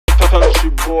country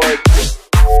boy.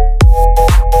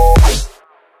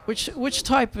 Which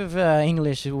type of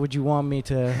English would you want me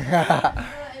to?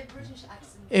 A British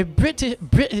accent. A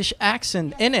British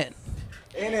accent in it.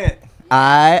 In it.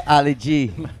 Ali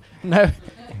G. No,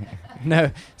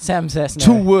 no. Sam says no.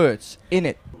 2 words. In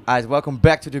it. Alright, welcome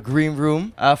back to the Green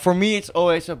Room. For me, it's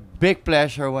always a big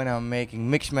pleasure when I'm making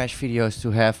mix mash videos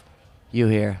to have you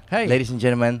here. Hey. Ladies and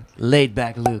gentlemen,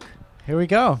 Laidback Luke. Here we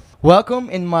go. Welcome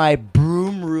in my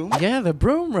Broom Room. Yeah, the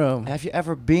Broom Room. Have you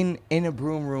ever been in a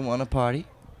Broom Room on a party?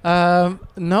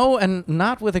 No, and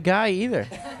not with a guy either.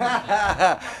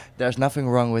 There's nothing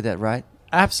wrong with that, right?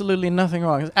 Absolutely nothing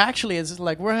wrong. Actually, it's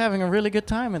like we're having a really good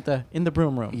time in the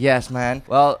Broom Room. Yes, man.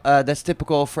 Well, that's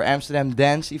typical for Amsterdam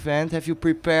dance event. Have you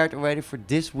prepared already for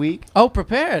this week? Oh,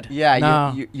 prepared? Yeah,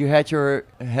 No. you had your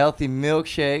healthy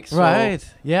milkshakes. So Right.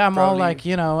 Yeah, I'm all probably-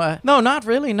 like, no, not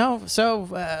really, no. So,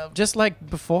 just like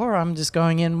before, I'm just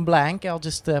going in blank. I'll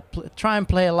just try and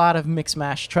play a lot of mix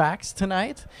mash tracks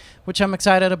tonight, which I'm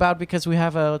excited about because we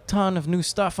have a ton of new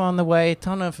stuff on the way,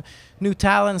 ton of new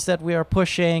talents that we are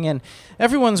pushing, and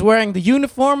everyone's wearing the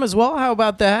uniform as well. How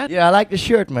about that? Yeah, I like the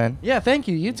shirt, man. Yeah, thank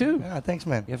you. You too. Yeah, thanks,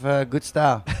 man. You have a good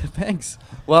style. Thanks.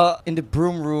 Well, in the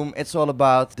Broom Room, it's all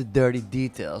about the dirty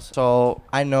details. So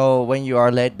I know when you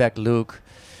are Laidback Luke,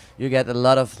 you get a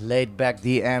lot of laid-back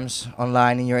DMs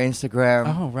online in your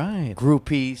Instagram. Oh, right.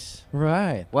 Groupies.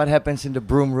 Right. What happens in the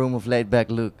Broom Room of Laidback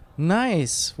Luke?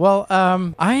 Nice. Well,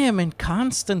 I am in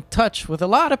constant touch with a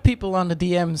lot of people on the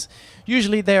DMs.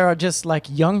 Usually they are just like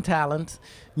young talent,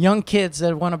 young kids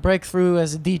that want to break through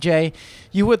as a DJ.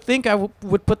 You would think I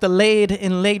would put the laid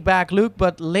in Laidback Luke,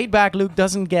 but Laidback Luke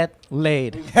doesn't get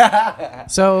laid.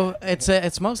 So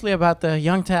it's mostly about the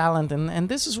young talent, and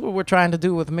this is what we're trying to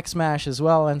do with Mix Mash as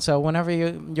well. And so whenever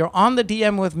you're on the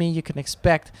DM with me, you can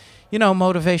expect,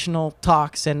 motivational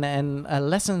talks and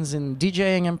lessons in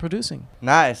DJing and producing.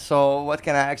 Nice. So what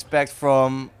can I expect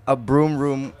from a Broom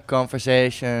Room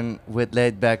conversation with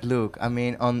Laidback Luke? I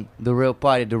mean, on the real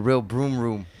party, the real Broom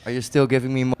Room. Are you still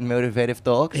giving me motivative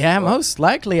talks? Yeah, Or- most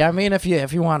likely. I mean, if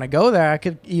you want to go there, I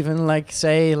could even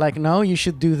say no, you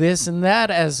should do this and that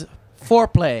as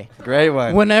foreplay. Great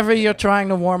one. Whenever you're trying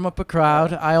to warm up a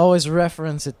crowd, I always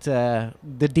reference it, the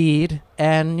deed,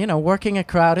 and working a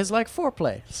crowd is like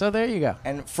foreplay. So there you go.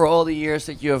 And for all the years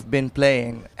that you have been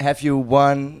playing, have you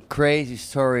one crazy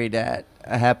story that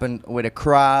happened with a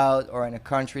crowd or in a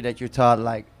country that you thought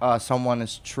like, oh, someone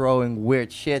is throwing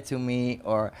weird shit to me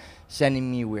or sending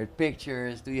me weird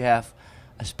pictures? Do you have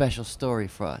a special story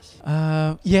for us?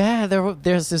 Yeah,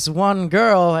 there's this one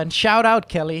girl, and shout out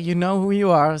Kelly, you know who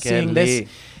you are seeing this.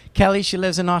 Kelly, she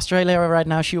lives in Australia right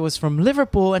now. She was from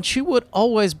Liverpool, and she would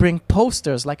always bring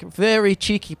posters, like very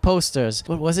cheeky posters.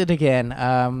 What was it again?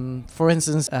 For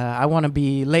instance, I want to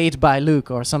be laid by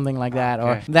Luke or something like that,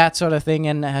 or that sort of thing.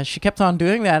 And she kept on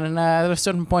doing that, and at a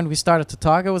certain point we started to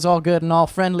talk. It was all good and all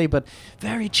friendly, but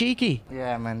very cheeky.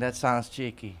 Yeah, man, that sounds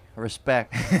cheeky.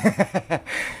 Respect.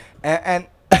 en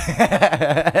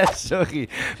sorry,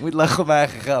 ik moet lachen om mijn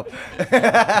eigen grap.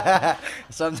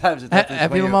 Sometimes it happens. Heb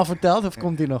when je hem you- al verteld of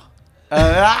komt hij nog?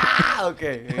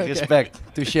 Okay, respect,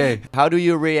 touché. How do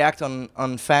you react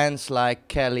on fans like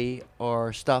Kelly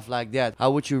or stuff like that?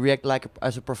 How would you react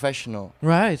as a professional?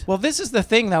 Right. Well, this is the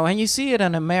thing, though, and you see it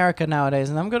in America nowadays,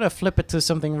 and I'm going to flip it to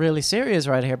something really serious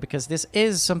right here, because this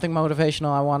is something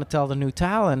motivational I want to tell the new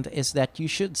talent, is that you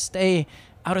should stay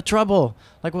out of trouble.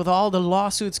 Like with all the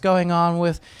lawsuits going on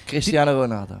with Cristiano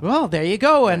Ronaldo. well, there you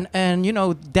go. Yeah.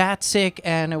 And Dat Sick,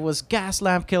 and it was Gas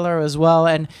Lamp Killer as well.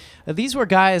 And these were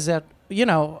guys that,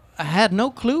 had no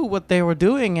clue what they were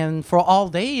doing. And for all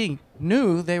they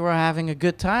knew, they were having a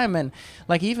good time. And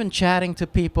like even chatting to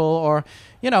people, or,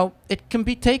 it can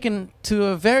be taken to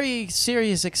a very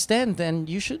serious extent. And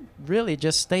you should really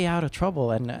just stay out of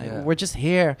trouble. And we're just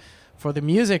here for the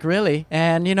music, really.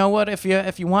 And you know what? If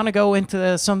you want to go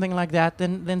into something like that,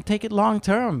 then take it long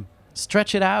term.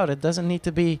 Stretch it out. It doesn't need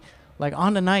to be like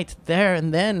on the night, there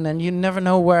and then, and you never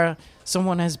know where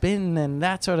someone has been and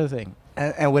that sort of thing.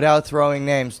 And without throwing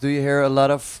names, do you hear a lot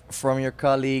of from your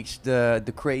colleagues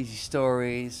the crazy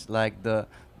stories, like the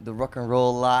rock and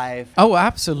roll life? Oh,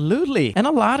 absolutely. And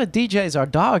a lot of DJs are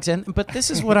dogs. But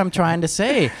this is what I'm trying to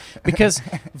say, because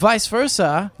vice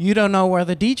versa, you don't know where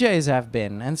the DJs have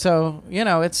been. And so,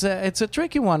 it's a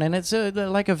tricky one, and it's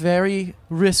like a very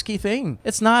risky thing.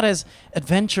 It's not as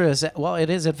adventurous. Well, it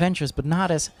is adventurous, but not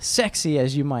as sexy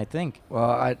as you might think.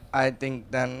 Well, I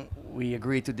think then we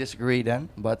agree to disagree then,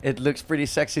 but it looks pretty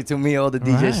sexy to me, all the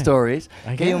DJ Right. stories.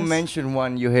 I Can you guess. mention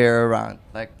one you hear around,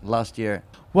 like last year?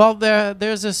 Well,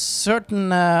 there's a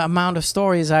certain amount of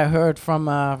stories I heard from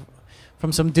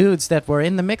from some dudes that were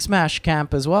in the Mix Mash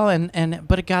camp as well.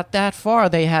 But it got that far.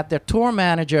 They had their tour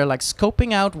manager like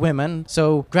scoping out women,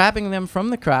 so grabbing them from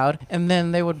the crowd, and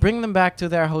then they would bring them back to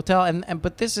their hotel.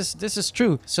 But this is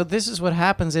true. So this is what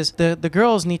happens is the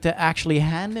girls need to actually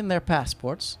hand in their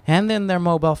passports, hand in their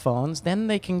mobile phones, then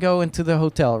they can go into the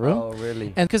hotel room. Oh,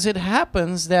 really? And because it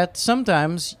happens that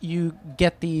sometimes you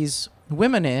get these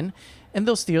women in, and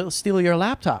they'll steal your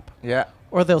laptop. Yeah.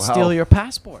 Or they'll Wow. steal your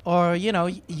passport. Or, you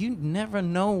never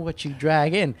know what you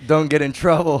drag in. Don't get in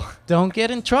trouble. Don't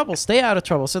get in trouble. Stay out of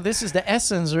trouble. So this is the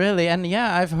essence, really. And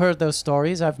yeah, I've heard those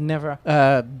stories. I've never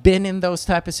been in those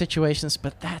type of situations,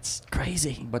 but that's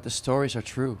crazy. But the stories are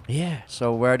true. Yeah.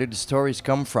 So where did the stories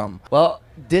come from? Well,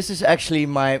 this is actually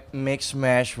my Mix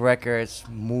Mash Records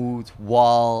mood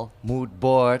wall, mood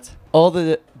board. All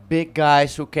the big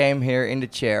guys who came here in the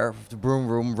chair of the Broom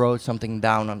Room wrote something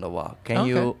down on the wall. Can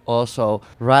you also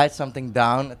write something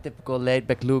down? A typical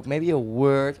Laidback Luke, maybe a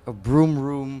word, a Broom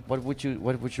Room. What would you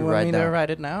Want write me down? to write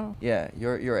it now? Yeah,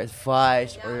 your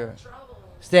advice or your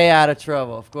stay out of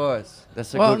trouble, of course.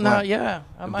 That's a Well, good no, one. yeah.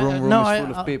 The Broom Room is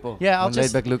full of people. Yeah, I'll when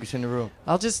just Laidback Luke is in the room.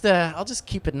 I'll just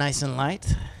keep it nice and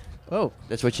light. Oh,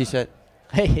 That's what she said.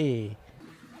 hey.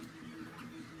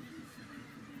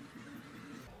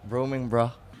 Brooming,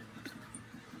 bro.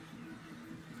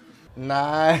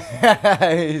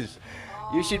 Nice.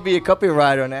 You should be a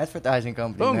copywriter on an advertising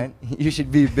company, Boom. man. You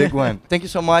should be a big one. Thank you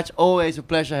so much. Always a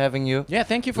pleasure having you. Yeah,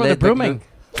 thank you for Laidback the brooming.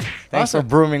 Luke. Thanks for Awesome.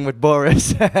 brooming with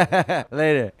Boris.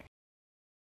 Later.